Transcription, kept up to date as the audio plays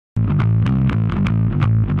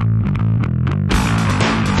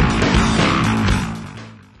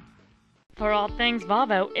all things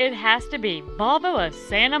Volvo, it has to be Volvo of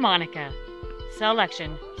Santa Monica.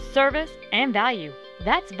 Selection, service, and value.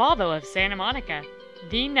 That's Volvo of Santa Monica,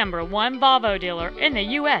 the #1 Volvo dealer in the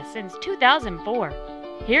U.S. since 2004.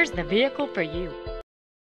 Here's the vehicle for you.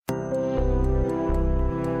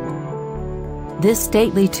 This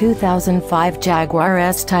stately 2005 Jaguar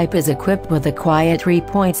S-Type is equipped with a quiet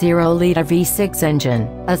 3.0-liter V6 engine,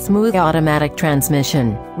 a smooth automatic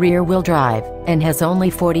transmission, rear-wheel drive, and has only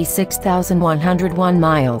 46,101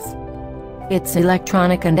 miles. Its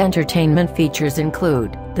electronic and entertainment features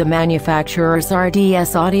include the manufacturer's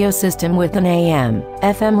RDS audio system with an AM,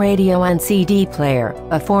 FM radio and CD player,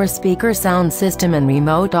 a 4-speaker sound system and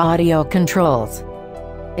remote audio controls.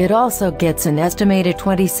 It also gets an estimated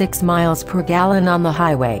 26 miles per gallon on the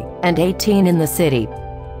highway, and 18 in the city.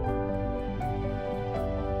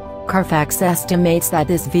 Carfax estimates that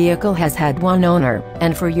this vehicle has had one owner,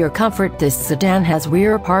 and for your comfort this sedan has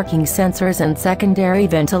rear parking sensors and secondary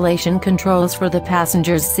ventilation controls for the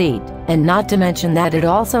passenger's seat, and not to mention that it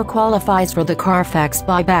also qualifies for the Carfax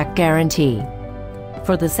buyback guarantee.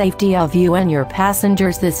 For the safety of you and your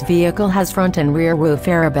passengers, this vehicle has front and rear roof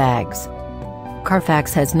airbags.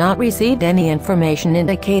 Carfax has not received any information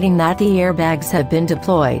indicating that the airbags have been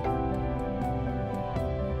deployed.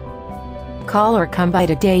 Call or come by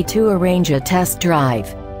today to arrange a test drive.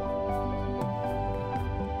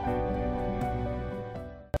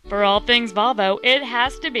 For all things Volvo, it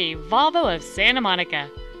has to be Volvo of Santa Monica.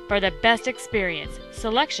 For the best experience,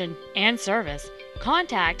 selection, and service,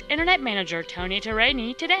 contact Internet Manager Tony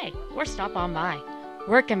Terreni today or stop on by.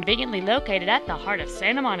 We're conveniently located at the heart of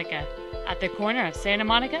Santa Monica, at the corner of Santa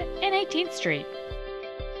Monica and 18th Street.